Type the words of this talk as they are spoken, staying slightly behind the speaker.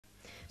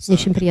Мне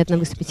очень приятно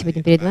выступить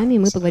сегодня перед вами.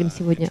 Мы поговорим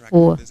сегодня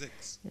о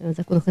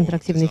законах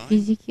интерактивной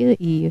физики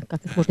и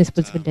как их можно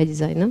использовать для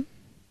дизайна.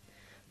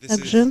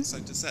 Также,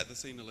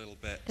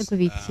 как вы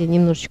видите,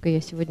 немножечко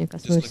я сегодня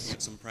коснусь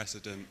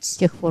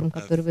тех форм,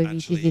 которые вы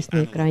видите здесь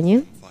на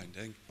экране.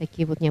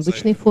 Такие вот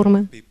необычные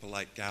формы,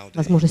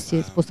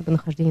 возможности, способы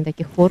нахождения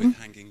таких форм.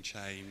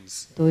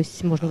 То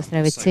есть можно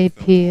выстраивать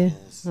цепи,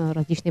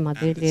 различные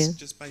модели.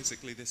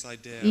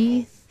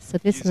 И,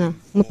 соответственно,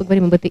 мы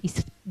поговорим об этой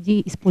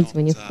идее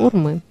использования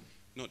формы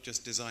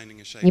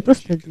не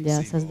просто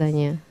для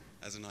создания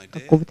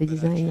какого-то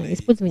дизайна,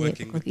 использования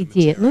как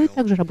идеи, но и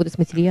также работать с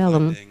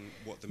материалом,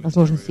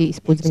 возможности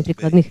использования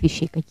прикладных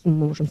вещей, каким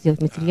мы можем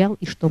сделать материал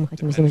и что мы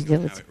хотим из него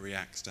сделать.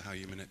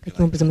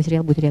 Каким образом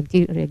материал будет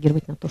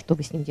реагировать на то, что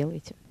вы с ним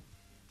делаете.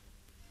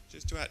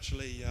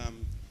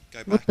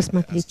 Вот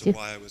посмотрите,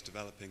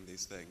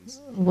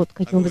 вот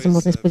каким образом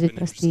можно использовать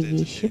простые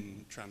вещи.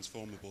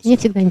 Меня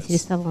всегда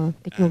интересовало,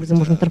 каким образом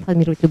можно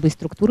трансформировать любые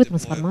структуры,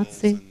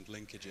 трансформации,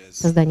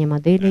 создание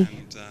моделей,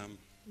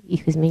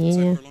 их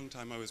изменения.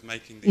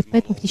 И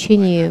поэтому в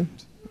течение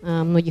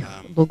многих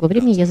долгого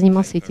времени я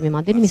занимался этими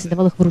моделями и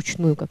создавал их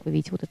вручную, как вы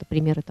видите. Вот это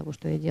примеры того,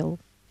 что я делал.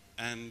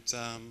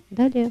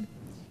 Далее,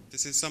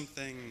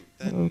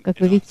 как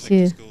вы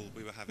видите,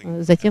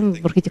 затем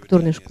в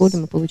архитектурной школе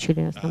мы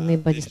получили основные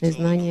базисные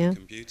знания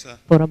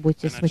по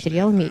работе с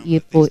материалами и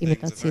по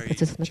имитации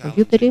процессов на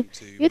компьютере.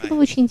 И это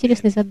было очень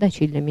интересной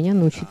задачей для меня —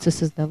 научиться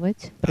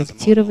создавать,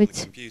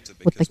 проектировать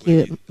вот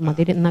такие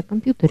модели на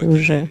компьютере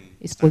уже,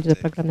 используя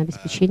программное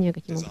обеспечение,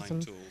 каким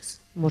образом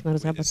можно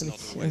разрабатывать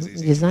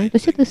дизайн. То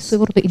есть это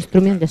своего рода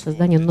инструмент для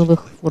создания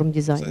новых форм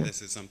дизайна.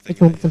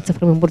 Таким образом,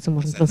 цифровым образом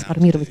можно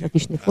трансформировать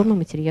различные формы,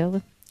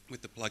 материалы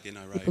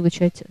и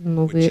получать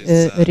новые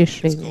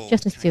решения. В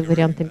частности,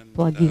 варианты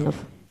плагинов.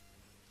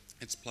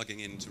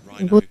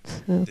 И вот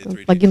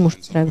плагин может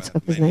встраиваться,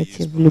 как вы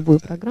знаете, в любую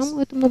программу.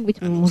 Это может быть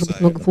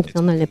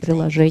многофункциональное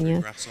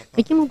приложение.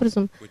 Каким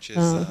образом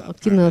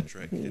активно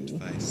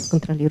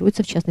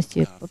контролируется, в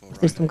частности,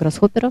 посредством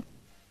Grasshopper.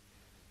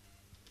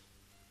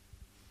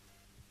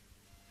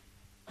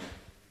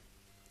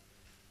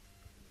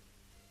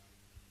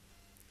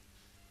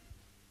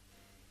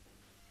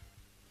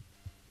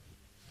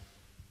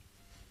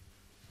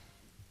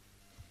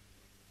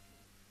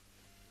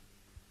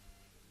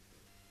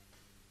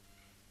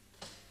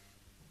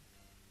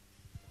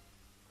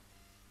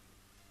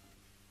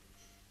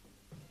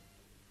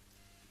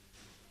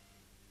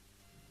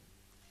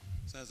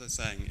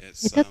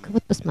 Итак,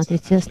 вот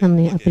посмотрите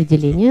основные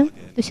определения.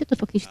 То есть это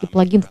фактически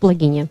плагин в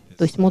плагине,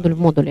 то есть модуль в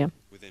модуле,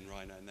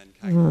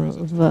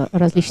 с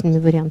различными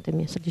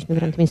вариантами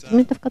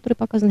инструментов, которые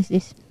показаны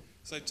здесь.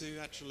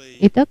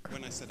 Итак,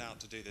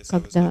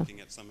 когда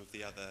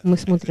мы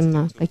смотрим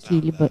на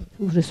какие-либо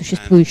уже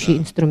существующие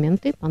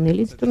инструменты,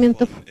 панели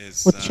инструментов,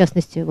 вот в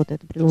частности, вот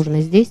это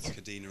предложено здесь,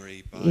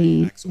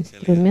 и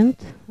инструмент,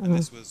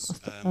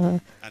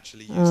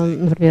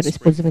 например,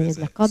 использование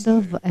для када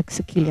в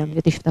Exekillian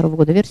 2002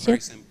 года версия,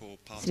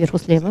 сверху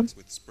слева.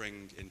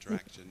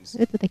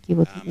 Это такие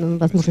вот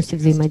возможности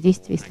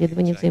взаимодействия,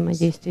 исследования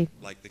взаимодействий,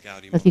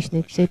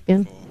 различные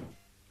цепи,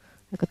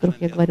 о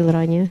которых я говорил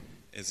ранее.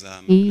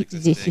 И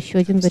здесь еще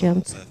один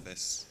вариант.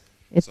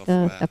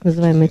 Это так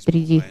называемое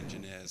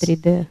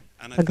 3D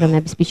программное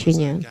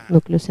обеспечение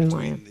Nucleus in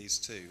Maya,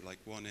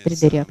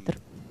 3D-реактор.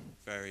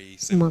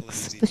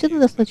 Max. То есть это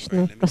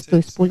достаточно простое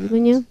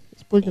использование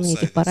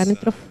этих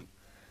параметров.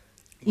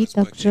 И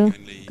также,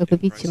 как вы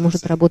видите,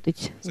 может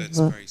работать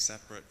в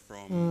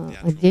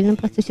отдельном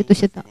процессе. То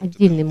есть это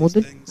отдельный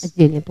модуль,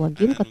 отдельный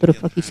плагин, который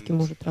фактически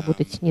может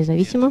работать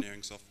независимо.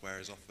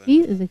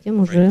 И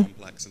затем уже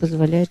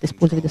позволяет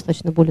использовать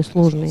достаточно более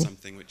сложные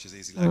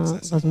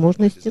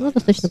возможности, но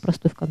достаточно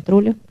простой в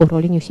контроле по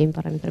управлению всеми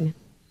параметрами.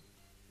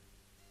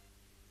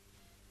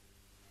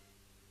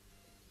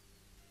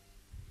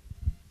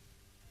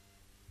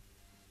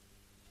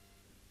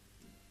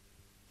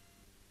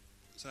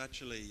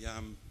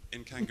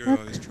 Итак,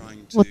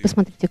 вот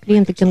посмотрите,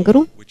 клиенты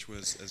Kangaroo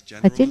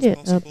хотели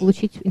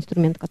получить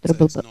инструмент, который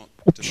был бы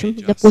общим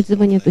для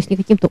пользования, то есть не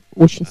каким-то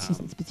очень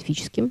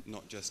специфическим,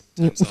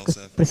 не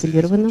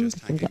узкопрофилированным,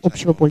 таким для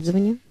общего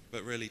пользования,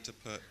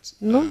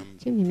 но,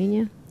 тем не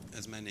менее,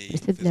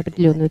 преследовали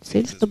определенную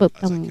цель, чтобы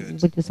там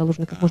были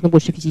заложены как можно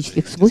больше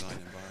физических свойств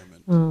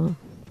по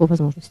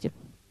возможности.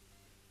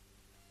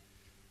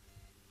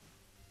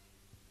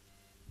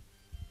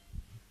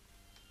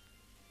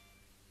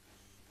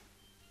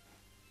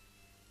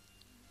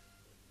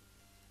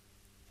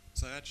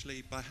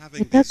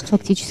 Итак,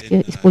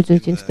 фактически, используя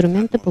эти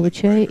инструменты,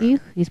 получая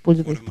их,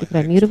 используя их в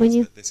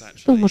программировании,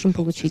 что мы можем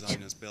получить?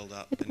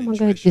 Это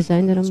помогает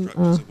дизайнерам,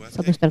 с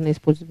одной стороны,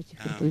 использовать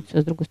их интуицию,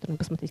 а с другой стороны,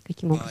 посмотреть,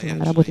 каким образом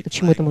она работает и к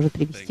чему это может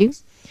привести.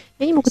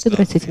 И они могут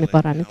играть с этими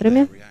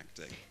параметрами,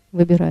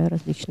 выбирая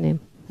различные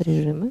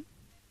режимы.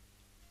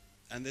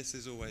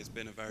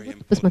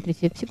 Вот,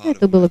 посмотрите, всегда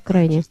это было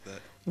крайне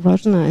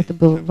важно, это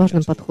был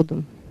важным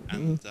подходом,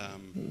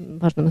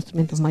 важным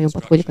инструментом в моем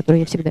подходе, который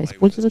я всегда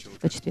использую в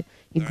качестве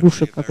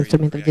игрушек, как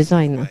инструментов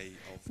дизайна.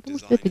 потому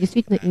что это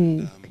действительно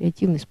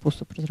креативный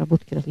способ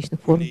разработки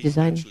различных форм,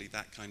 дизайна.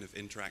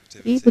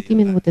 И вот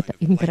именно вот эта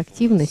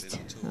интерактивность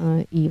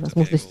и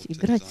возможность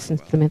играть с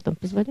инструментом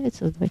позволяет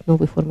создавать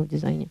новые формы в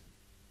дизайне.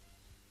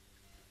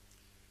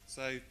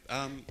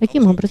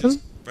 Таким образом,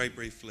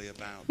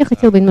 я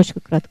хотел бы немножечко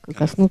кратко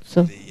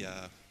коснуться,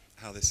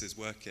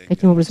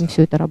 каким образом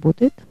все это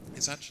работает.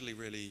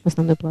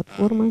 Основной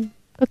платформы,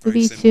 как вы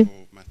видите,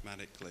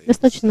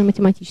 достаточно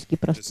математически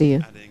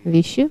простые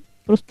вещи.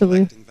 Просто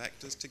вы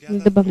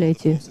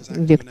добавляете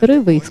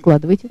векторы, вы их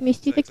складываете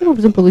вместе, и таким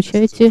образом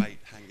получаете,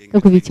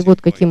 как вы видите,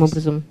 вот каким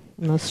образом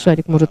у нас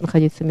шарик может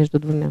находиться между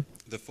двумя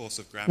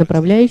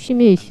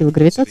направляющими, и сила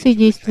гравитации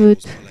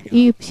действует,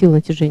 и сила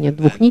натяжения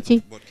двух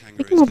нитей.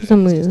 Таким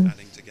образом,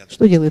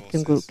 что делает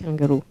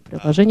Kangaroo?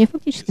 Приложение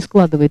фактически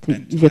складывает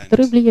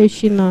векторы,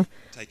 влияющие на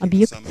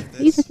объект,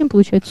 и затем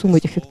получает сумму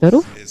этих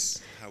векторов.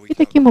 И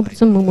таким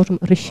образом мы можем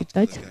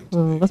рассчитать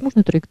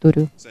возможную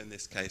траекторию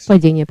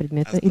падения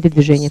предмета или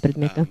движения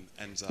предмета.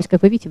 То есть,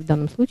 как вы видите, в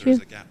данном случае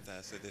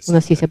у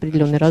нас есть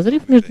определенный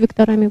разрыв между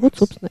векторами. Вот,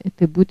 собственно,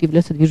 это и будет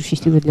являться движущей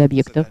силой для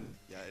объекта.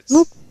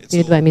 Ну,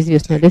 перед вами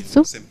известное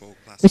лицо.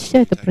 То есть вся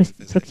эта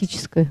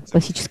практическая,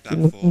 классическая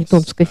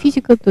ньютоновская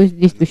физика, то есть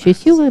действующая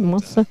сила,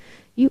 масса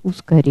и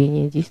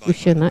ускорение,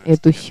 действующее на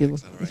эту силу.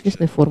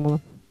 Известная формула.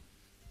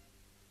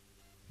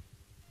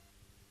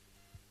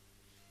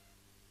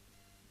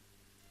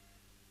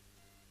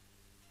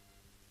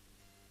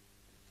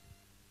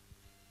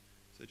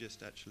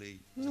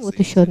 Ну, вот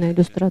еще одна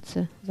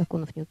иллюстрация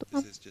законов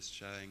Ньютона.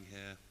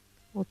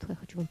 Вот я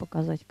хочу вам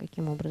показать,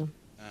 каким образом.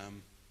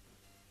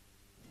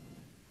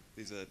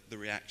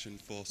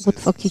 Вот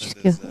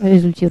фактически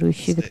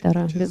результирующие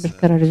вектора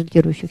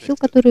результирующих сил,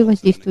 которые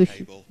воздействуют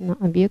на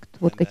объект.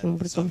 Вот каким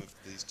образом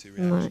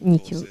на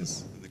нити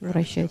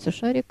вращается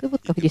шарик. И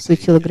вот как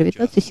действует сила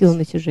гравитации, сила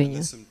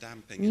натяжения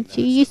нити.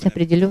 И есть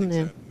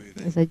определенная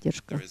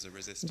задержка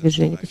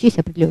движения. То есть есть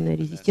определенная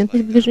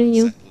резистентность к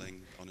движению.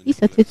 И,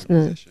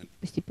 соответственно,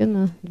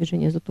 постепенно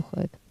движение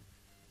затухает.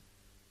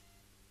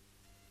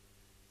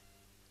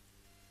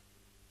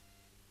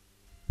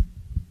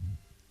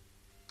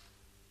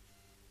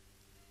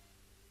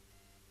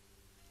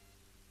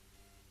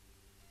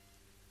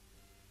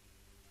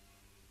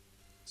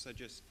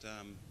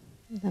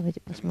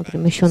 Давайте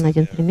посмотрим еще на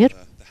один пример.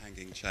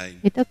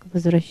 Итак,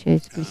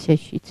 возвращаясь к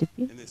висящей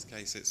цепи.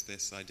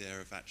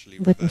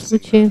 В этом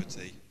случае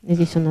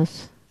здесь у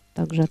нас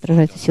также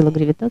отражается сила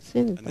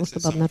гравитации для того,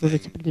 чтобы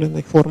обнаружить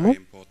определенную форму.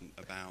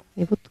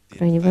 И вот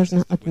крайне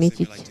важно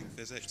отметить,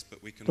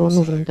 что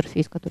нужен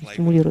интерфейс, который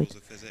стимулирует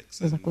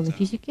законы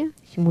физики,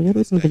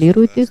 симулирует,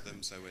 моделирует их.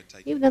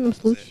 И в данном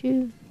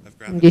случае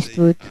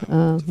действует,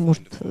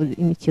 может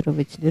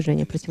имитировать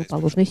движение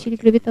противоположной силе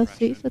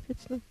гравитации, и,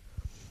 соответственно,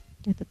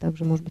 это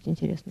также может быть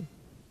интересно.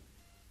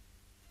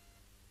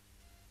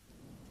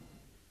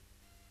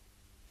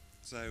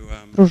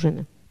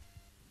 Пружины.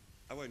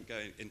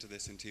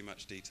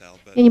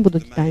 Я не буду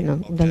детально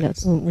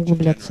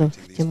углубляться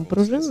в тему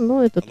пружин,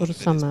 но это то же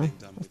самое,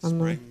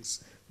 основной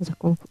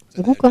закон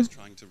Гука,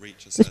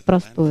 то есть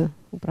простое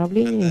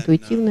управление,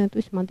 интуитивное, то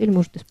есть модель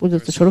может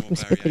использоваться широким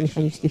спектром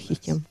механических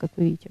систем, как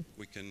вы видите.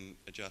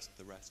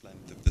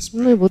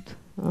 Ну и вот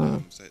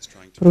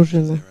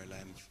пружина,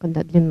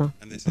 когда длина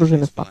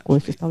пружины в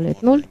покое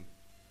составляет 0,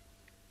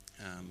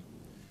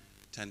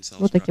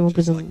 вот таким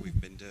образом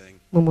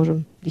мы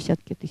можем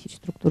десятки тысяч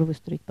структур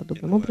выстроить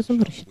подобным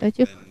образом, рассчитать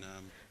их.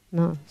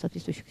 На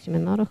соответствующих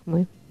семинарах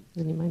мы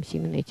занимаемся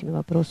именно этими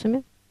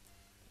вопросами.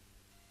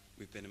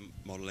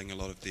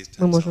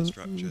 Мы можем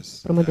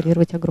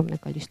промоделировать огромное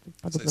количество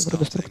подобного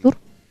рода структур,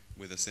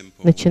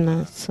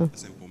 начиная с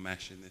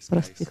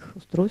простых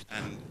устройств.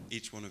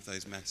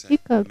 И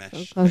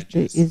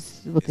каждый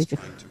из вот этих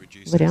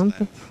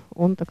вариантов,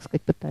 он, так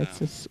сказать,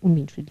 пытается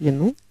уменьшить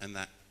длину,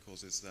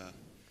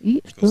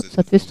 и что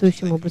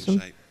соответствующим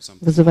образом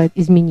вызывает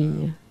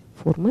изменение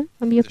формы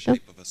объекта,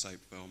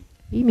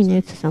 и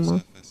меняется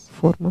сама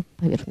форма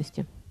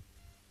поверхности.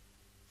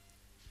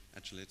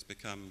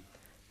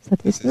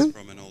 Соответственно,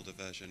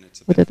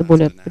 вот эта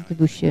более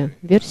предыдущая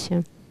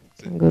версия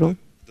Kangaroo,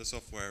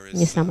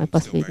 не самая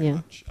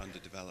последняя.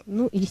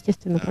 Ну,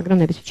 естественно,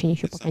 программное обеспечение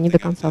еще пока не до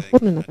конца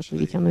оформлено, как вы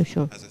видите, оно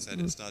еще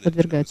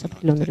подвергается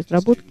определенной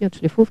разработке,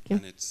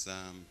 отшлифовке.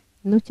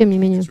 Но, тем не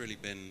менее,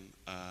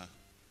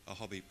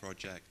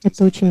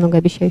 это очень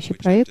многообещающий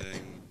проект,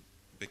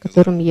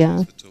 которым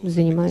я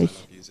занимаюсь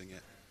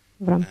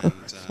в рамках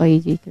своей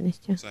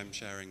деятельности.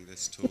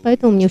 И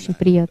поэтому мне очень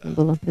приятно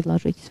было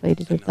предложить свои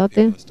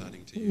результаты,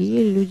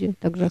 и люди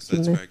также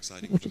активно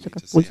учатся,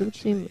 как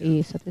пользоваться им,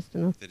 и,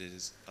 соответственно,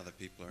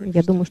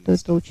 я думаю, что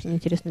это очень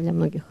интересно для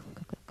многих,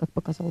 как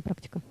показала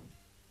практика.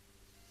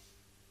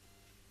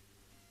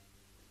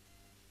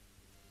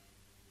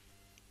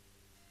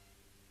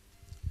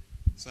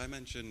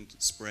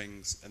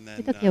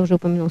 Итак, я уже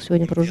упомянул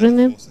сегодня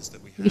пружины.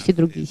 Есть и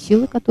другие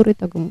силы, которые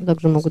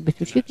также могут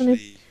быть учитаны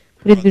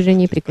при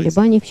движении, при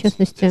колебании, в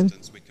частности.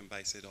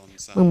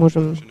 Мы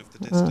можем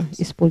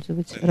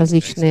использовать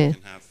различные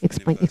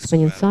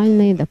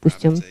экспоненциальные,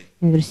 допустим,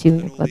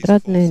 инверсивная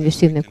квадратная,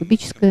 инверсивная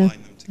кубическая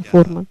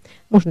форма.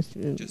 Можно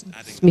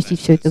сместить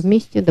все это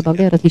вместе,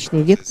 добавляя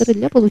различные векторы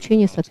для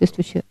получения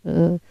соответствующей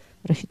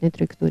рассчитанной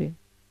траектории.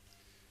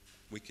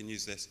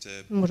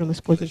 Мы можем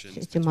использовать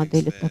эти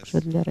модели также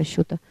для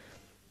расчета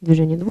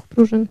движения двух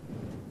пружин.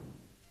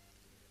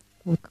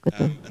 Вот как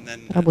это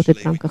работает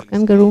в рамках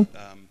Kangaroo.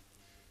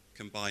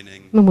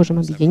 Мы можем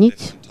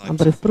объединить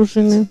обрыв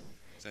пружины,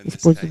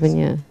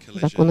 использование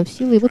законов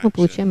силы, и вот мы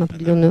получаем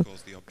определенную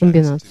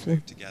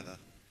комбинацию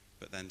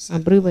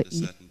обрыва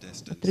и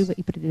отрыва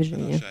и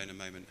передвижения.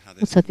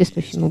 Вот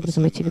соответствующим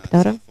образом эти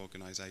вектора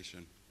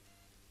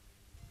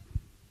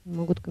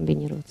могут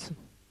комбинироваться.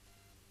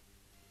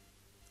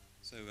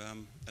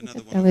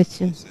 Итак,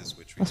 давайте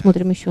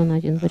посмотрим еще на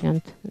один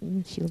вариант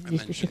сил,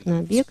 действующих на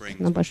объект,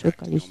 на большое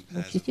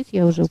количество частиц.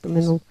 Я уже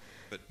упомянул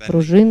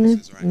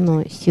пружины,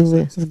 но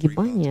силы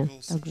сгибания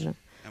также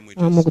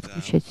могут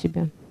включать в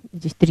себя.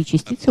 Здесь 3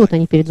 частицы, вот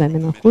они перед вами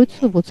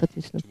находятся, вот,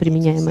 соответственно,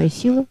 применяемая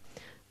сила,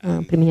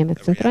 применяемые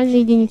к центральной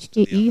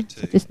единичке и,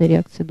 соответственно,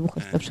 реакция двух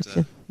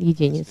оставшихся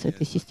единиц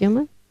этой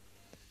системы.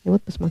 И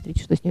вот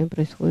посмотрите, что с ними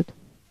происходит.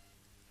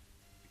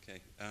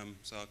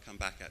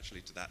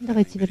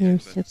 Давайте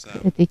вернемся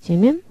к этой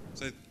теме.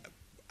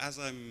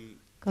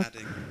 Как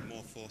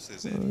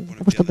для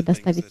того, чтобы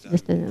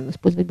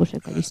использовать большее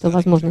количество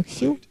возможных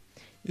сил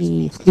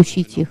и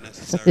включить их,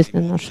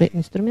 соответственно, наши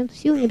инструменты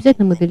силы, не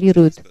обязательно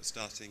моделируют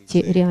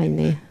те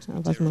реальные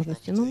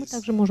возможности, но мы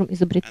также можем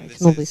изобретать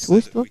новые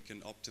свойства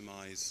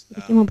и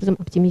таким образом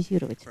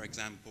оптимизировать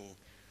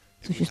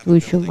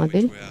существующую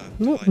модель.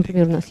 Ну,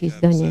 например, у нас есть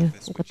здание,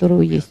 у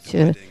которого есть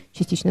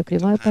частично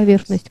кривая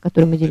поверхность,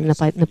 которую мы делим на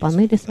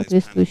панели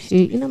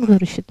соответствующие, и нам нужно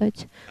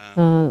рассчитать,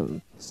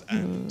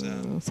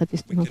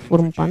 соответственно,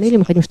 форму панели.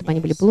 Мы хотим, чтобы они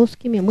были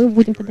плоскими. Мы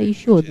вводим тогда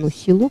еще одну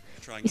силу,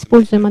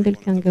 используя модель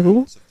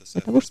Kangaroo,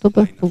 для того,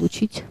 чтобы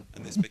получить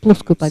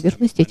плоскую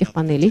поверхность этих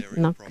панелей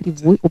на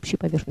кривой общей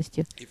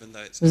поверхности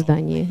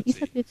здания. И,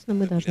 соответственно,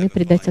 мы должны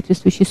придать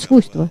соответствующие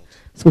свойства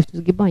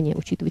сгибания,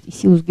 учитывать и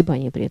силу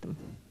сгибания при этом.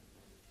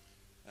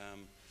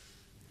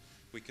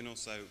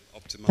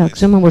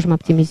 Также мы можем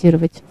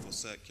оптимизировать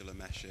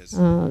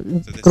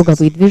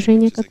круговые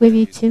движения, как вы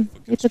видите.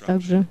 Это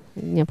также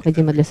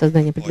необходимо для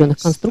создания определенных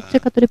конструкций,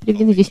 которые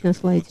приведены здесь на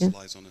слайде.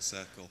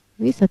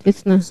 И,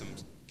 соответственно,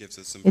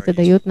 это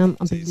дает нам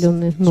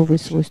определенные новые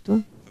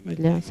свойства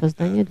для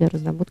создания, для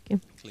разработки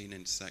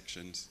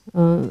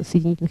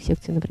соединительных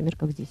секций, например,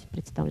 как здесь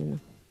представлено.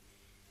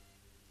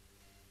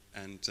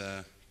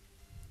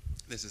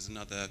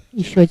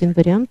 Еще один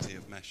вариант,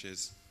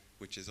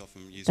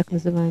 так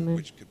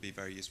называемые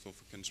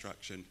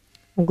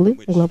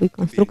угловые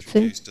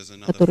конструкции,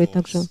 которые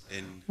также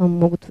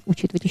могут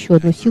учитывать еще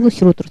одну силу,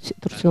 силу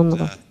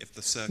торсионного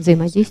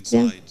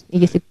взаимодействия. И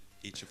если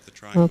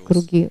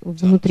круги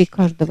внутри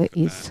каждого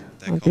из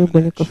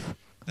треугольников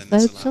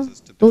касаются,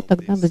 то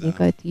тогда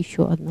возникает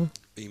еще одна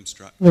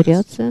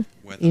вариация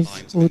из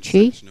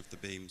лучей,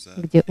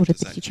 где уже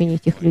пересечение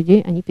этих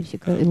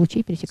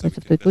лучей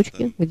пересекаются в той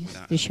точке, где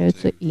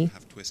встречаются и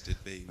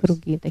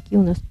круги.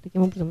 Таким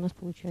образом у нас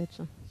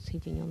получаются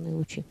соединенные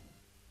лучи.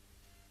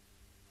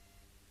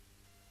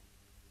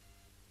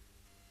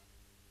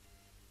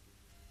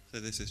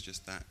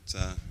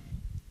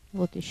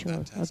 Вот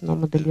еще одно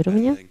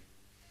моделирование.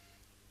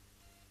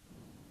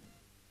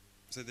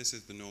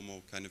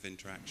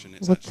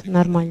 Вот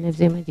нормальное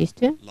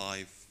взаимодействие,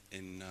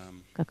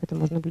 как это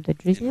можно наблюдать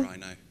в жизни,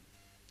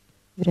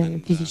 в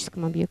реальном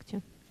физическом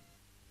объекте.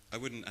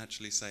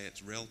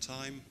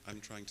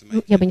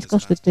 Ну, я бы не сказал,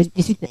 что это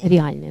действительно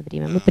реальное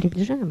время. Мы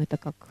приближаем это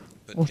как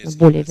можно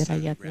более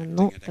вероятно,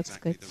 но, так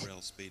сказать,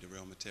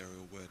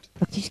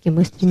 практически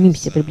мы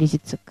стремимся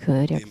приблизиться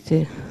к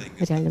реакции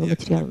реального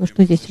материала. Но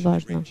что здесь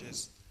важно?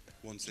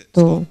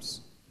 Что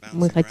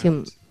мы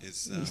хотим,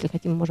 если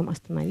хотим, мы можем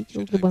остановить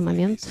его в любой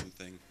момент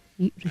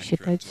и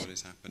рассчитать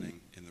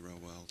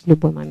в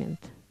любой момент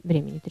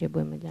времени,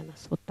 требуемый для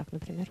нас. Вот так,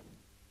 например.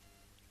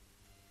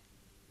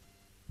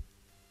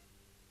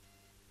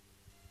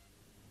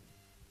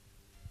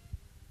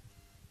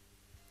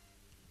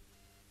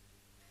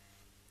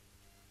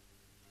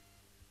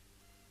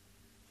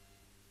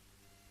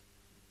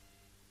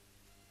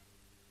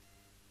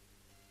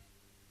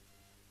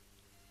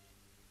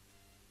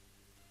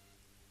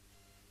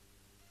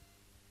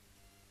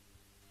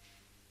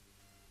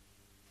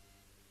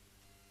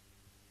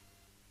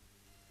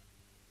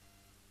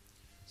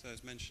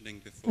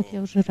 Как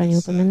я уже ранее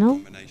упоминал,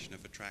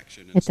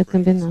 это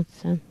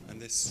комбинация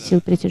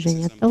сил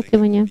притяжения и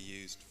отталкивания.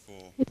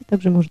 Это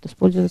также может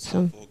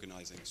использоваться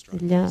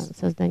для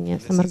создания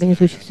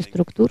самоорганизующихся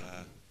структур.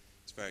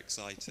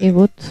 И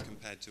вот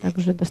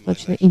также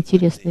достаточно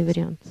интересный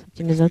вариант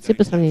оптимизации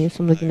по сравнению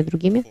со многими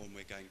другими,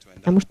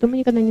 потому что мы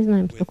никогда не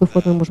знаем, с какой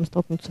формой мы можем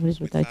столкнуться в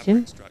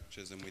результате.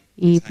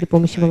 И при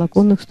помощи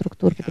волоконных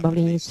структур, при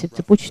добавлении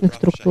цепочечных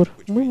структур,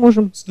 мы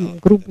можем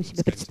грубо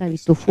себе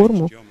представить ту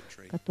форму,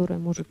 которая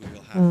может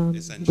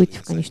быть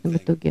в конечном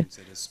итоге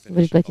в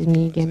результате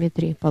изменения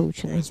геометрии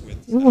полученной.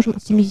 И мы можем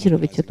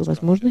оптимизировать эту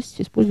возможность,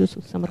 используя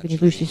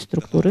самоорганизующиеся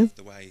структуры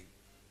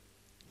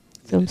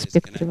в целом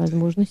спектре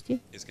возможностей,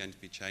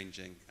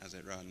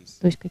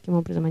 то есть каким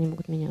образом они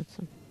могут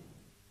меняться.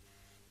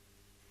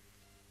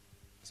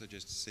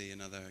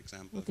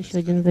 Вот еще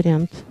один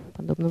вариант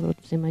подобного рода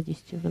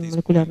взаимодействия на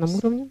молекулярном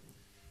уровне.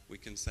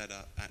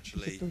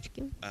 Эти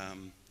точки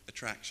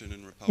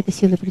 — это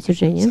силы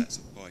притяжения.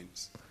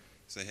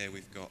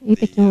 И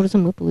таким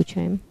образом мы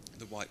получаем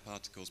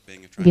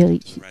белые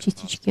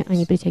частички,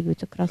 они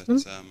притягиваются к красным.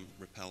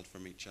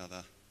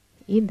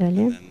 И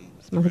далее,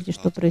 смотрите,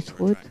 что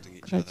происходит.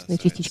 Красные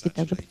частички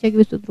также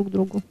притягиваются друг к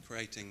другу.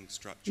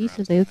 И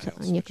создается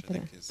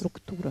некоторая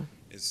структура,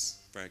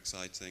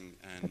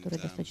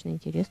 которая достаточно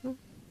интересна.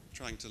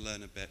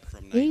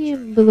 И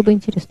было бы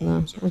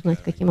интересно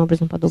узнать, каким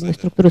образом подобные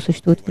структуры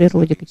существуют в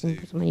природе, каким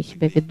образом они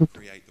себя ведут.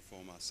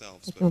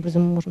 Таким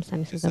образом мы можем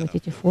сами создавать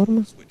эти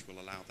формы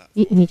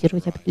и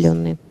имитировать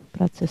определенные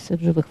процессы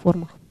в живых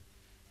формах.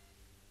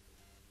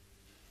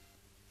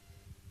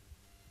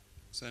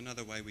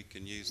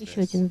 Еще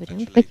один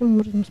вариант, каким мы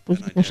можем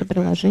использовать наше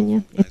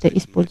приложение, это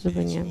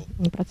использование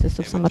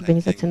процессов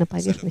самоорганизации на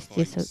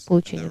поверхности,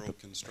 получение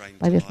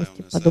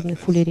поверхности, подобной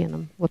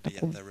фуллеренам. Вот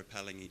такому.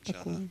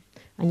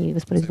 Они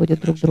воспроизводят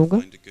друг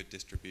друга,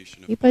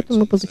 и поэтому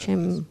мы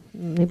получаем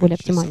наиболее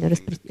оптимальное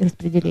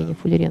распределение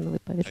фуллереновой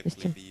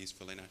поверхности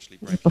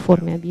по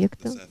форме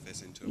объекта,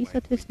 и,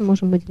 соответственно,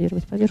 можем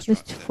моделировать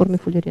поверхность в форме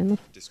фуллеренов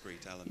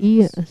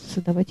и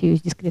создавать ее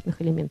из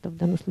дискретных элементов, в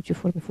данном случае в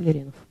форме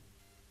фуллеренов.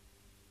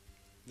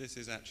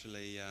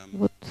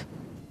 Вот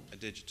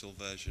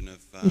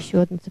еще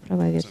одна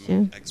цифровая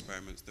версия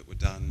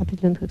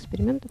определенных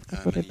экспериментов,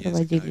 которые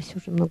проводились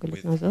уже много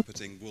лет назад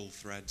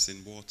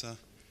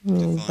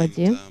в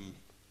воде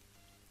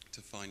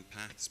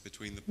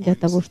для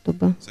того,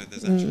 чтобы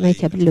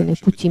найти определенные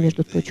пути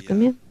между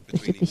точками, то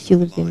есть это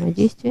силы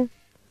взаимодействия.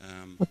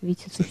 Вот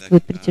видите,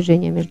 существует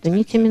притяжение между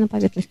нитями на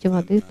поверхности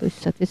воды, то есть,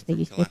 соответственно,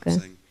 есть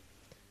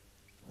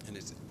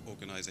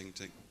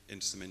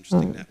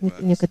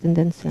некая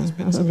тенденция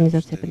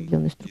организации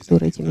определенной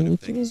структуры этими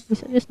нитями. И,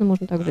 соответственно,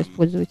 можно также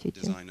использовать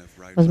эти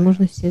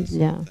возможности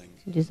для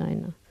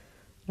дизайна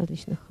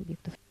различных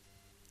объектов.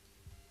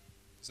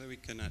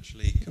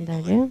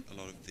 Далее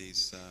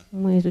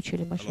мы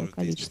изучили большое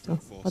количество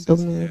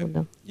подобного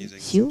рода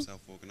сил,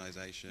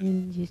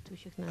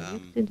 действующих на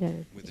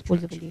объекты,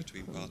 использовали их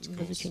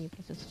в изучении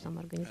процессов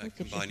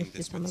самоорганизации, в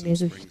частности,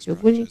 самоорганизующиеся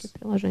треугольники в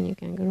приложении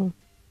Kangaroo.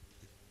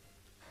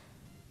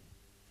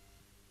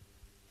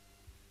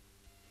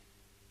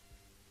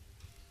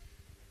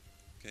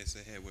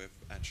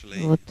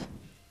 Вот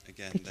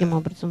таким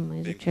образом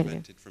мы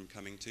изучали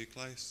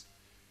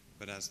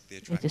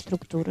эти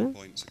структуры.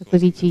 Как вы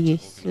видите,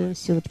 есть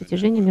силы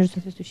притяжения между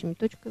соответствующими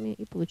точками,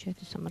 и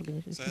получается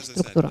самоорганизующаяся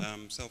структура.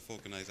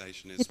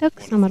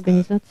 Итак,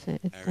 самоорганизация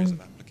 — это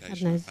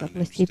одна из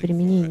областей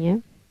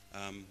применения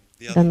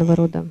данного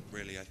рода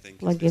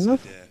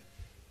плагинов.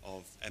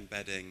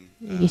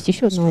 Есть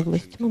еще одна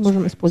область. Мы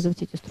можем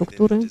использовать эти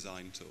структуры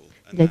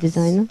для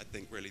дизайна.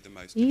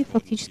 И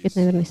фактически это,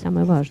 наверное,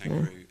 самое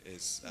важное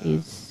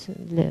из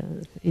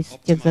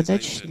тех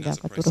задач, для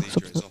которых,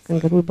 собственно,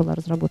 Kangaroo была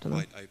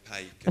разработана.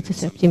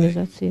 Процессы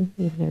оптимизации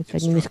являются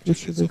одним из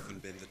ключевых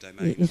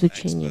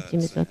изучения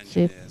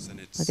оптимизации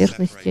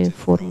поверхности,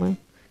 формы.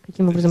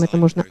 Каким образом это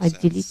можно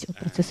отделить от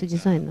процесса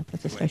дизайна,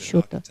 процесса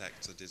расчета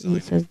и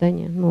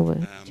создания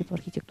нового типа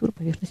архитектуры,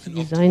 поверхности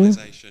дизайна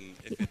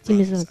и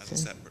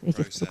оптимизация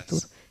этих структур.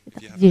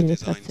 Это отдельный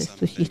процесс.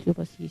 То есть если у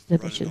вас есть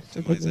задача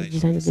создания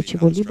дизайна для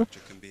чего-либо,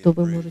 то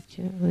вы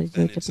можете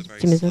сделать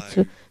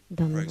оптимизацию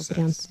данного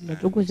варианта для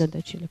другой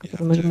задачи, для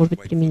которой может быть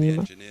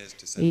применима.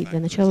 И для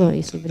начала,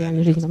 если в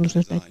реальной жизни вам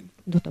нужно ждать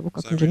до того,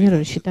 как инженеры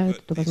рассчитают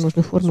эту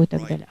возможную форму и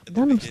так далее. В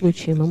данном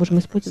случае мы можем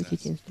использовать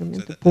эти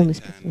инструменты, полный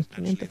спектр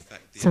инструментов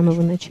с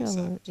самого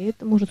начала, и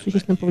это может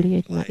существенно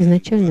повлиять на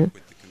изначальную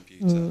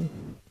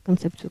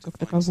концепцию как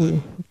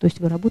таковую. То есть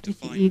вы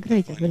работаете и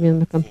играете одновременно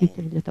на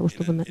компьютере для того,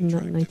 чтобы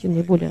найти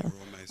наиболее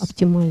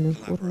оптимальную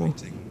форму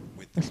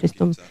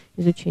посредством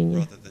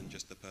изучения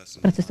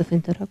процессов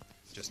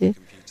интеракции,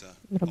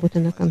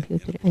 работая на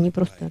компьютере, а не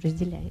просто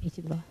разделяя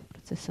эти два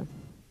процесса.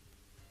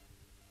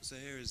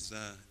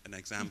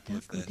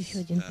 Итак, вот еще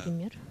один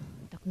пример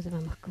так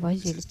называемых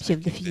квази- или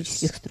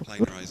псевдофизических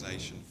структур.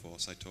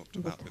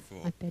 Вот,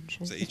 опять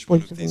же,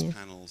 использование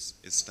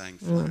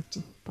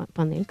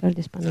панель.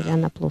 Каждая из панелей,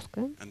 она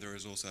плоская.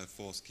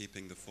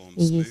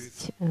 И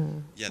есть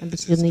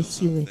определенные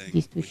силы,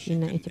 действующие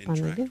на эти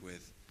панели.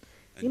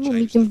 И мы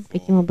видим,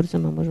 каким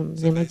образом мы можем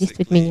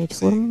взаимодействовать, менять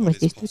форму,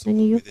 воздействовать на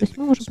нее. То есть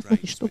мы можем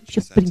посмотреть, что вообще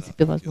в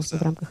принципе возможно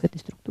в рамках этой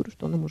структуры,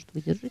 что она может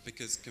выдержать.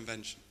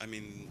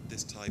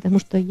 Потому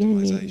что я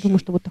думаю,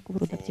 что вот такого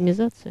рода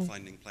оптимизация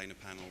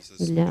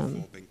для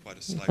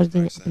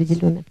нахождения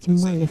определенной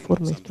оптимальной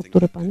формы и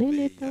структуры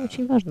панели — это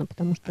очень важно,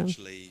 потому что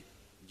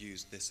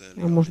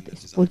она может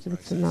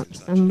использоваться на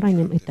самом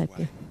раннем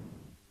этапе.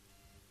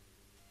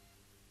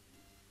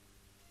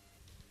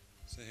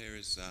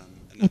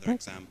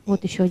 Итак,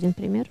 вот еще один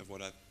пример.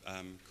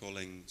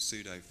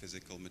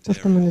 То,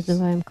 что мы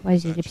называем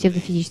квази- или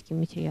псевдофизическими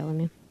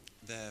материалами.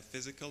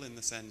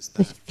 То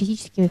есть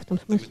физическими в том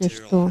смысле,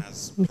 что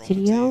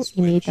материал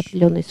имеет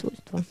определенные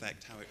свойства,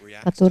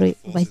 которые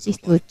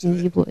воздействуют на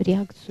его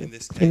реакцию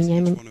к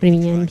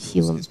применяемым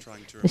силам.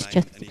 То есть, в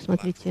частности,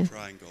 посмотрите,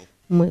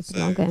 мы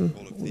прилагаем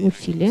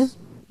усилия,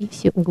 и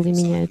все углы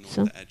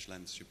меняются.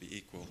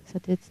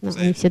 Соответственно,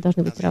 они все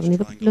должны быть равны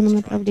в определенном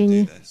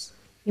направлении.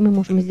 И мы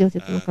можем сделать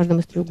это на каждом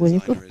из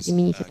треугольников,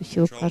 применить эту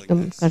силу к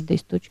каждой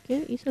из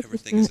точки, и,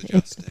 соответственно,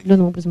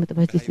 определенным образом это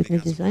воздействует на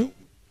дизайн.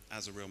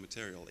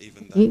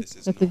 И,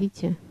 как вы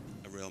видите,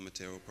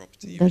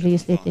 даже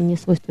если это не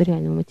свойство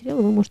реального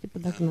материала, вы можете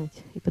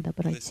подогнать и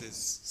подобрать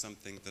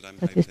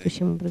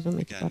соответствующим образом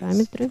эти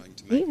параметры.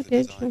 И,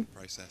 опять же,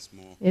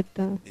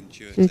 это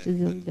все это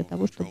сделано для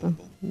того, чтобы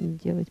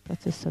делать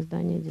процесс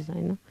создания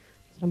дизайна,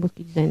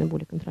 разработки дизайна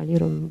более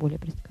контролируемым, более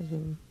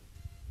предсказуемым.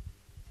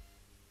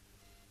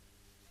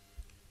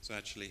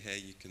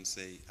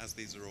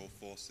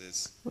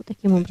 Вот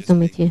таким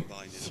образом эти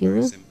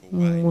силы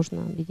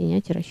можно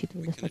объединять и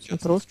рассчитывать достаточно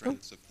просто.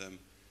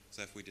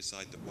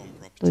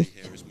 То есть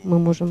мы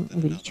можем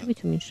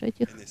увеличивать, уменьшать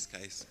их,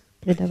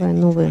 придавая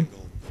новые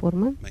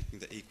формы.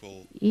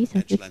 И,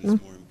 соответственно,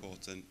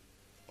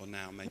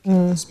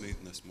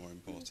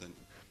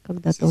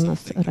 когда-то у нас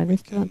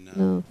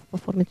равенство по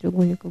форме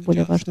треугольников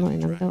более важно,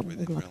 иногда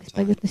гладкость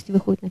поверхности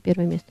выходит на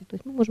первое место. То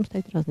есть мы можем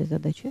ставить разные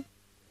задачи,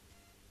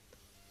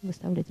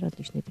 выставлять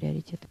различные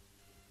приоритеты.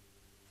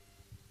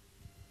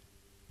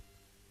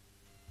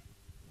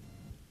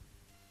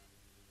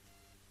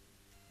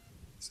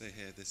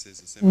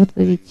 Вот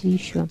вы видите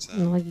еще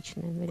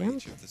аналогичный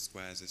вариант,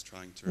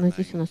 но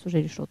здесь у нас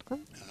уже решетка.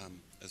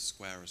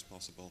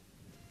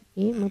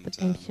 И мы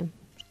пытаемся,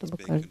 чтобы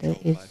каждый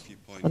из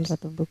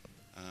квадратов был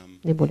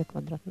наиболее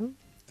квадратным.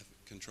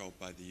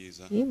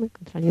 И мы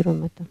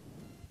контролируем это.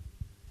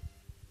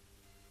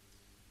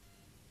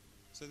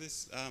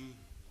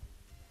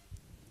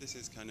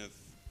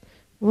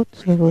 Вот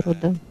своего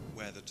рода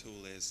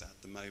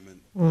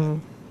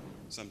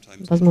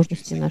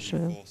возможности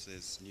нашего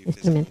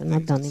инструмента на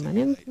данный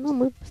момент, но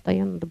мы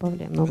постоянно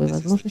добавляем новые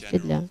возможности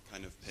для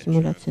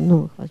симуляции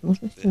новых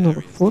возможностей,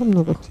 новых форм,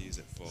 новых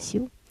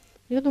сил.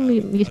 Я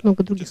думаю, есть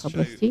много других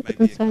областей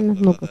потенциально,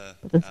 много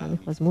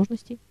потенциальных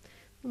возможностей.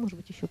 Может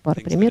быть, еще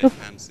пара примеров,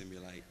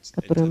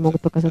 которые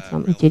могут показаться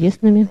вам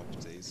интересными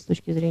с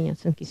точки зрения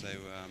оценки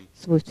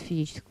свойств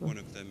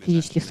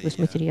физических свойств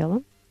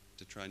материала,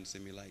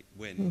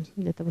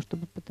 для того,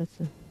 чтобы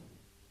пытаться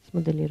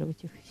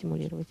смоделировать их,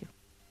 симулировать их.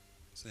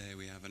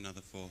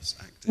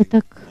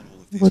 Итак,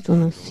 вот у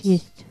нас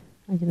есть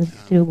один из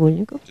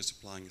треугольников,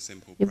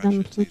 и в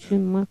данном случае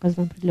мы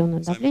оказываем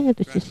определенное давление,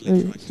 то есть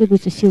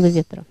исследуется сила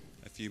ветра.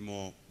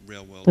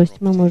 То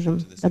есть мы можем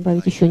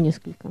добавить еще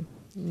несколько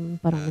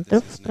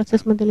параметров в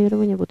процесс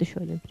моделирования. Вот еще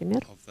один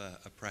пример.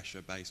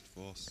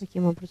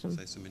 Каким образом?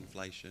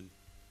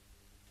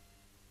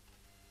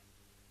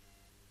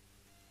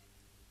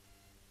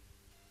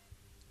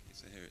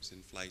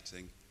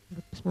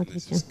 Вот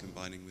посмотрите,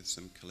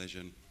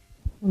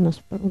 у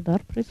нас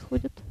удар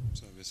происходит,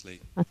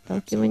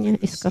 отталкивание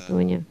и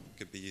скатывание.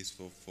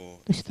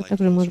 То есть это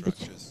также может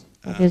быть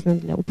полезно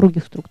для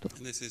упругих структур.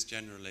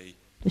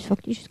 То есть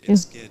фактически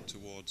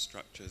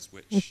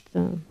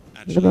это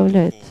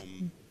добавляет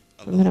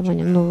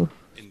формирование новых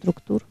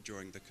структур,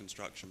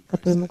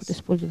 которые могут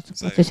использоваться в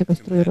процессе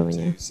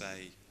конструирования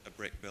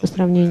по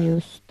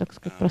сравнению с, так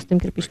сказать, простым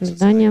кирпичным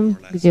зданием,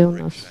 где у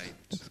нас,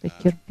 так сказать,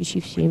 кирпичи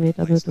все имеют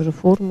одну и ту же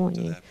форму,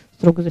 они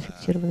строго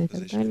зафиксированы и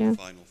так далее.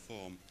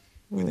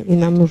 И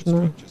нам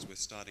нужно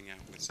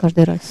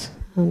каждый раз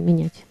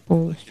менять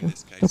полностью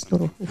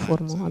структуру и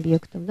форму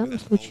объекта. В данном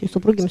случае с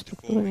упругими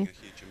структурами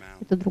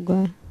это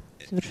другая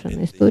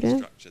совершенно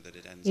история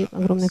и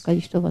огромное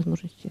количество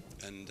возможностей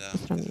по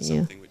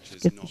сравнению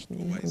с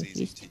кирпичными у них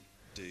есть.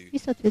 И,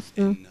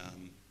 соответственно,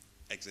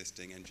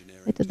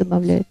 это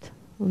добавляет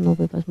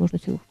новые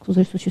возможности к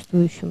уже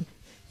существующим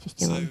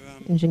системам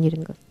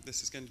инжиниринга.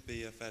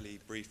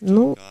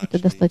 Ну, это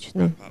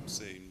достаточно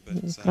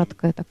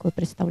краткое такое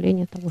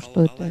представление того,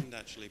 что это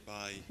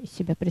из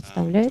себя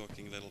представляет.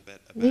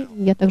 И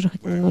я также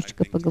хотела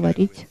немножечко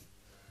поговорить,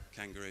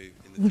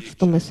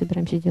 что мы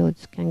собираемся делать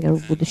с Kangaroo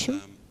в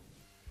будущем,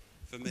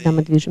 когда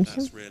мы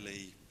движемся.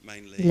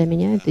 Для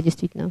меня это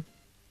действительно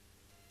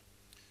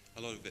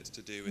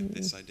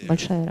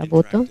большая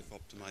работа.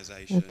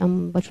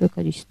 Там большое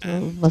количество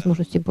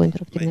возможностей по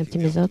интерактивной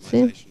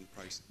оптимизации.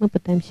 Мы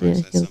пытаемся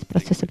сделать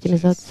процесс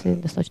оптимизации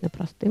достаточно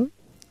простым,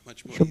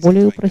 еще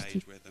более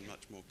упростить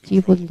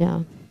его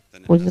для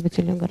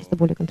пользователя гораздо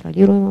более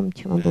контролируемым,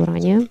 чем он был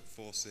ранее.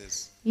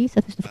 И,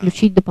 соответственно,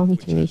 включить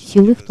дополнительные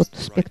силы в тот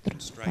спектр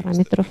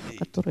параметров,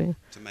 которые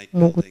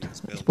могут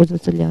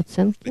использоваться для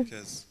оценки.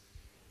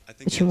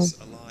 Почему?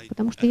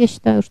 Потому что я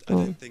считаю,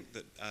 что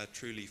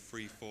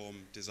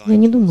Я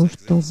не думаю,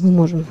 что мы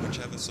можем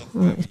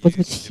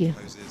использовать все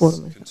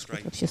формы,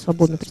 вообще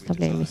свободно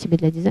представляемые себе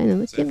для дизайна,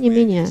 но тем не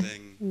менее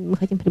мы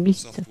хотим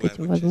приблизиться к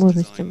этим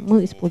возможностям.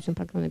 Мы используем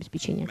программное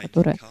обеспечение,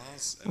 которое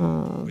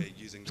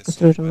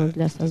сконструировано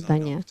для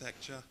создания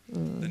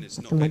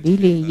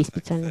автомобилей. Есть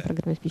специальное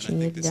программное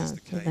обеспечение для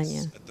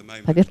создания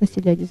поверхности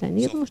для дизайна.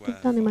 Я думаю, что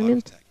в данный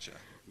момент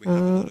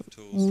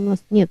у нас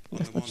нет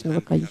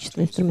достаточного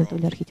количества инструментов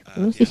для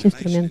архитектуры. У нас есть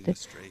инструменты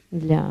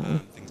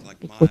для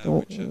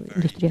какой-то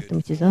индустрии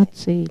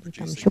автоматизации или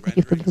там еще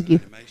каких-то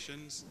других.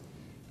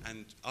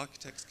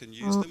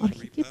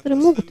 Архитекторы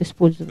могут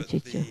использовать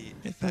эти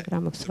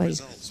программы в своих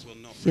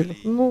силах,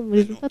 но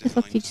результаты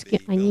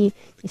фактически они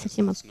не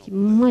совсем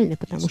оптимальны,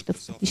 потому что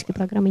фактически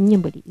программы не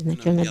были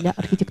изначально для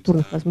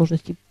архитектурных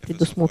возможностей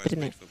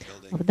предусмотрены.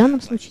 А в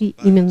данном случае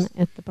именно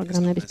это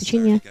программное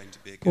обеспечение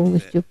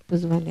полностью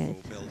позволяет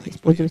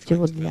использовать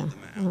его для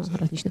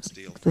различных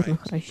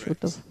архитектурных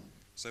расчетов.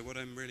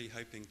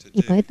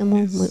 И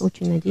поэтому мы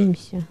очень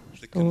надеемся,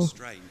 что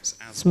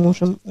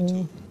сможем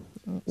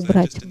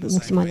убрать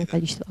максимальное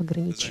количество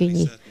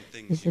ограничений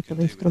из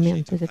этого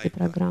инструмента, из этой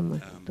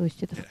программы. То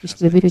есть это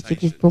фактически вы берете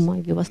лист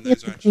бумаги, у вас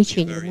нет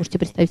ограничений, вы можете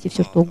представить себе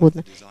все, что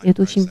угодно. И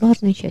это очень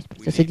важная часть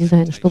процесса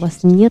дизайна, что у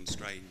вас нет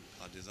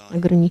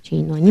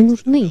ограничений, но они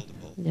нужны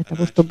для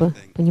того, чтобы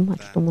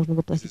понимать, что можно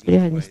воплотить в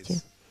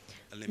реальности.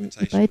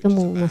 И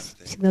поэтому у нас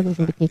всегда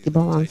должен быть некий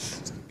баланс.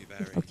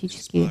 И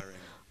фактически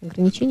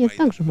ограничения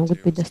также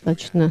могут быть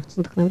достаточно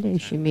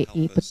вдохновляющими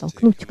и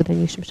подтолкнуть к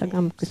дальнейшим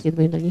шагам, к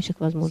исследованию дальнейших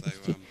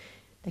возможностей.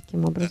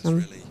 Таким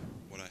образом,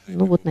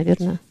 ну вот,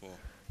 наверное,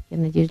 я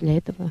надеюсь, для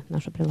этого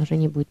наше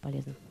приложение будет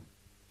полезным.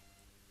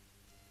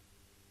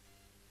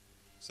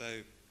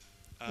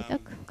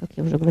 Итак, как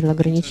я уже говорил,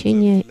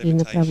 ограничения и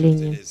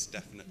направления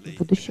в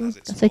будущем.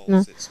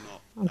 Касательно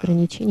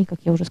ограничений,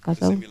 как я уже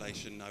сказал,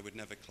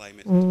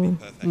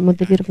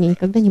 моделирование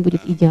никогда не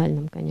будет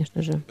идеальным,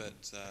 конечно же.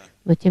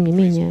 Но, тем не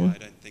менее,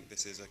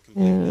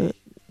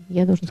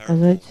 я должен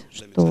сказать,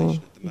 что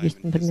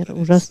есть, например,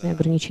 ужасные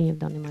ограничения в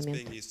данный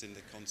момент,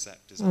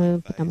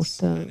 потому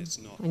что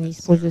они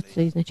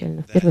используются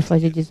изначально в первой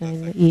фазе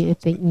дизайна, и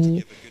это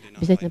не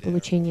обязательно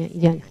получение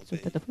идеальных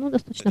результатов, но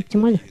достаточно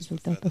оптимальных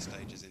результатов,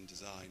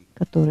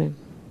 которые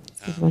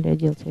позволяют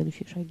делать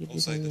следующие шаги в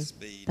дизайне.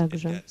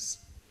 Также,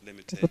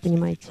 как вы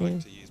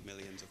понимаете,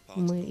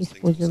 мы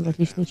используем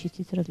различные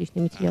частицы,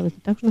 различные материалы, это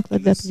также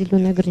накладывает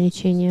определенные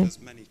ограничения.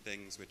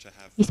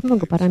 Есть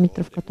много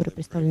параметров, которые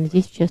представлены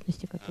здесь, в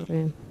частности,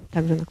 которые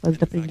также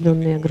накладывают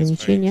определенные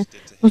ограничения.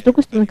 Но, с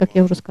другой стороны, как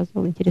я уже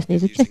сказала, интересно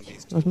изучать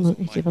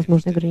эти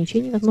возможные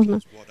ограничения.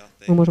 Возможно,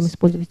 мы можем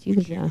использовать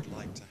их для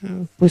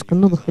поиска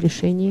новых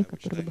решений,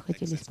 которые вы бы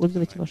хотели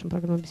использовать в вашем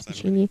программном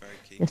обеспечении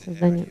для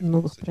создания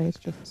новых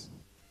проектов,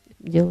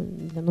 для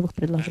новых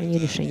предложений и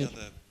решений.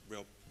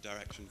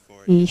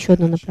 И еще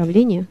одно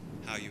направление,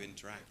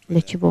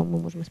 для чего мы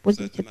можем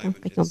использовать это,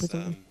 каким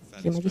образом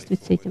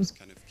взаимодействовать с этим.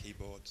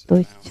 То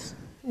есть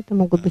это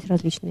могут быть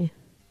различные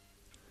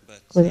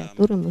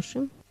клавиатуры,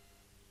 мыши.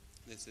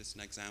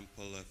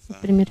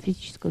 Например,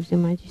 физического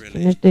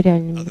взаимодействия между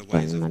реальным и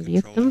виртуальным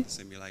объектом.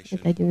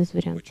 Это один из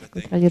вариантов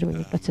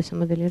контролирования процесса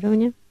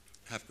моделирования.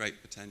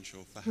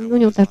 У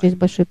него также есть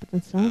большой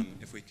потенциал.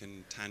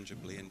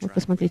 Вот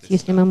посмотрите,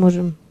 если мы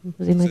можем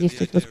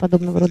взаимодействовать с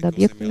подобного рода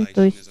объектами,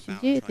 то есть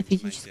идея — это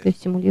физическое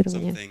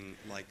стимулирование,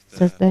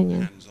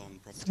 создание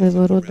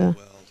своего рода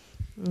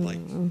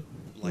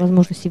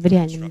возможностей в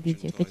реальном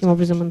виде. Каким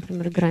образом мы,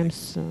 например, играем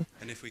с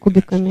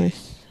кубиками,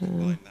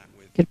 с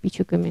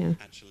кирпичиками.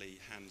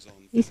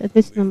 И,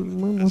 соответственно,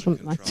 мы можем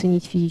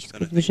оценить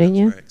физическое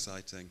движение.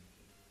 То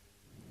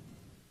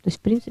есть,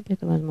 в принципе,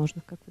 это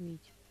возможно, как вы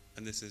видите.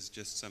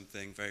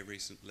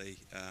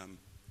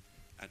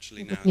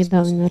 Вот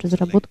недавняя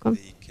разработка,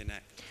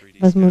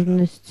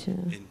 возможность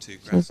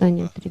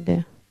создания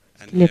 3D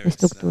скелетной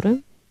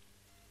структуры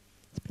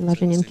с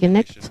приложением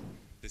Kinect,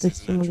 то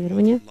есть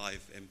симулирование.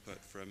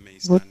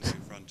 Вот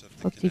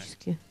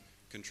фактически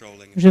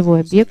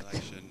живой объект.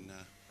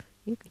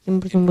 И каким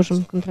образом мы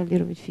можем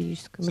контролировать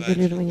физическое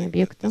моделирование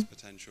объекта.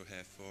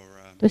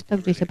 То есть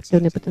также есть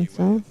определенный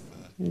потенциал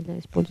для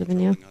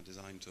использования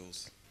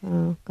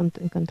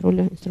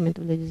контроля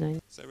инструментов для дизайна.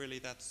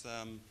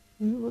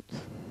 Ну вот.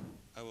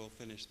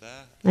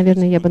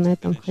 Наверное, я бы на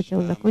этом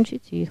хотел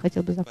закончить, и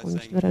хотел бы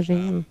закончить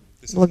выражением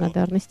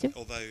благодарности.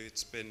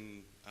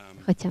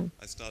 Хотя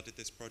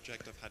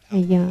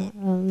я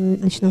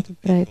начинал этот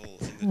проект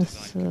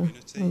с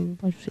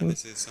большим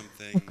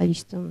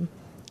количеством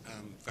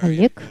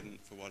коллег,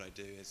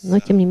 но,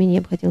 тем не менее,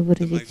 я бы хотел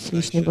выразить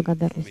личную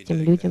благодарность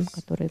тем людям,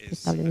 которые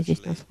представлены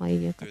здесь на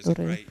слайде,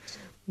 которые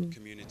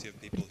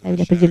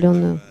представили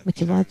определенную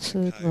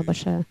мотивацию. Это была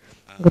большая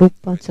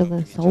группа,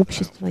 целое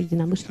сообщество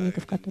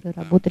единомышленников, которые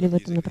работали в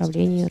этом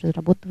направлении,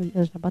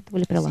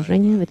 разрабатывали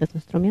приложение в этот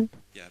инструмент.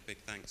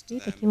 И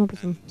таким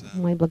образом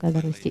мои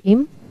благодарности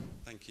им.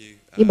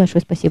 И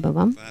большое спасибо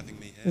вам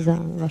за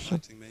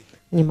ваше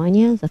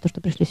внимание, за то,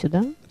 что пришли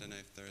сюда.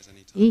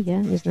 И я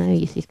не знаю,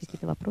 если есть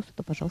какие-то вопросы,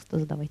 то, пожалуйста,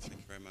 задавайте.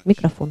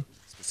 Микрофон.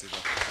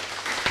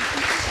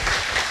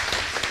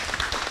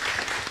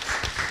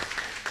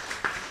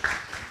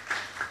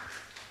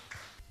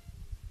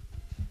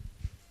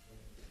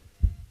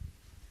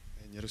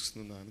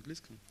 начну на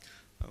английском.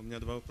 У меня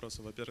два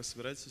вопроса. Во-первых,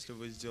 собираетесь ли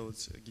вы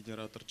сделать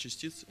генератор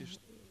частиц?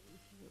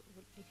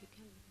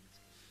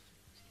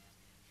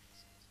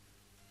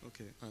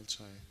 Okay, I'll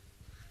try.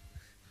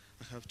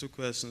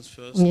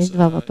 У меня есть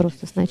два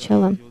вопроса.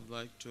 Сначала,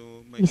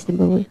 если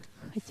бы вы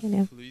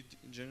хотели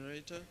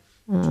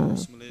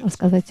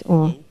рассказать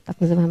о так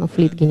называемом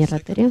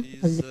флит-генераторе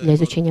для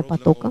изучения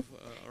потока.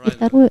 И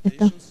второе —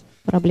 это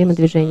проблема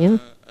движения,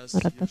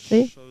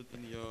 ротации,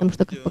 потому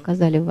что, как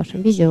показали в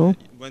вашем видео,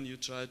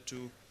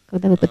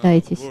 когда вы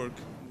пытаетесь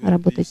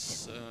работать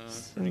с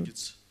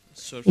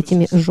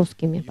этими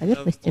жесткими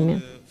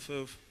поверхностями,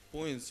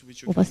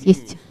 у вас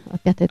есть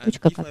пятая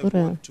точка,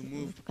 которая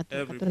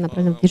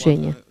направлена в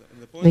движение.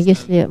 Но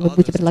если вы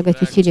будете прилагать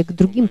усилия к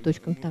другим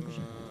точкам также,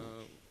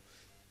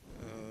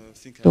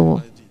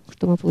 то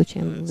что мы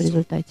получаем в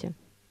результате?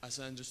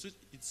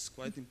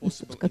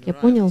 Как я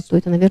понял, то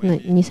это, наверное,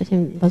 не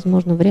совсем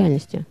возможно в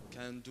реальности.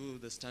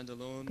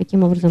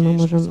 Каким образом мы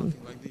можем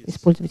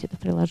использовать это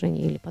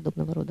приложение или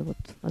подобного рода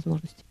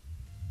возможности?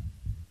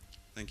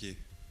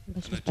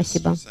 Большое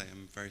спасибо.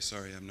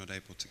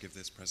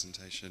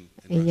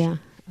 Я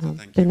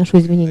приношу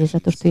извинения за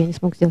то, что я не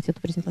смог сделать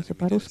эту презентацию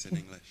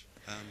по-русски.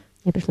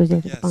 Мне пришлось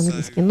сделать это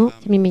по-английски, но,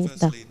 тем не менее,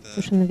 да,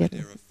 совершенно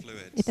верно.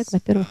 Итак,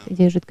 во-первых,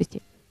 идея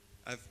жидкостей,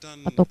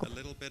 потоков.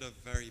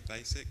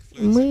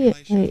 Мы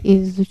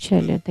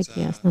изучали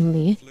такие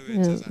основные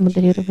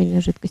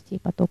моделирования жидкостей и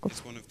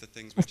потоков,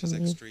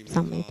 основные,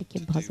 самые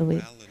такие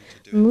базовые.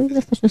 Ну и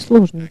достаточно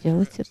сложно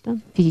делать это,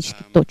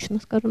 физически точно,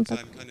 скажем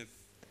так.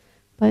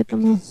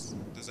 Поэтому,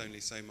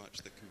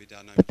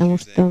 потому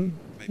что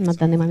на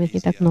данный момент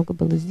не так много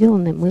было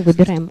сделано, мы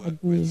выбираем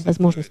одни из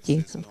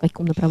возможностей, в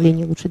каком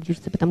направлении лучше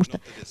движется, потому что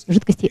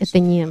жидкости — это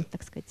не,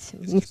 так сказать,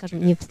 не,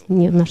 скажем, не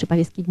в нашей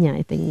повестке дня,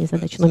 это не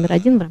задача номер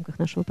один в рамках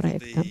нашего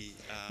проекта.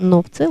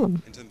 Но в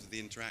целом,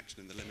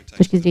 с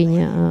точки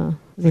зрения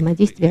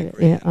взаимодействия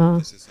и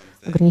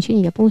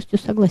ограничений, я полностью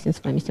согласен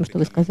с вами, с тем, что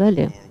вы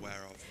сказали.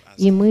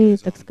 И мы,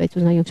 так сказать,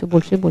 узнаем все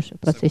больше и больше в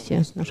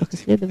процессе наших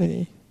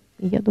исследований.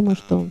 И я думаю,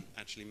 что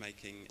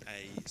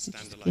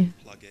фактически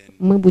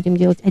мы будем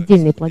делать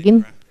отдельный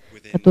плагин,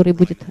 который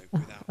будет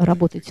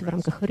работать в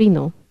рамках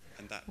Rhino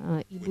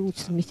и будет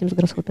совместим с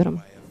Grasshopper.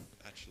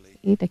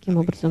 И таким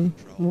образом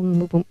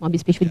мы будем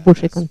обеспечивать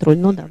больший контроль.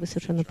 Но да, вы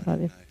совершенно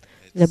правы.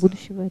 Для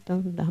будущего это,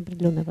 да,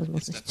 определенная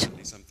возможность.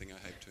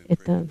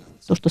 Это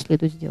то, что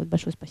следует сделать.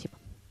 Большое спасибо.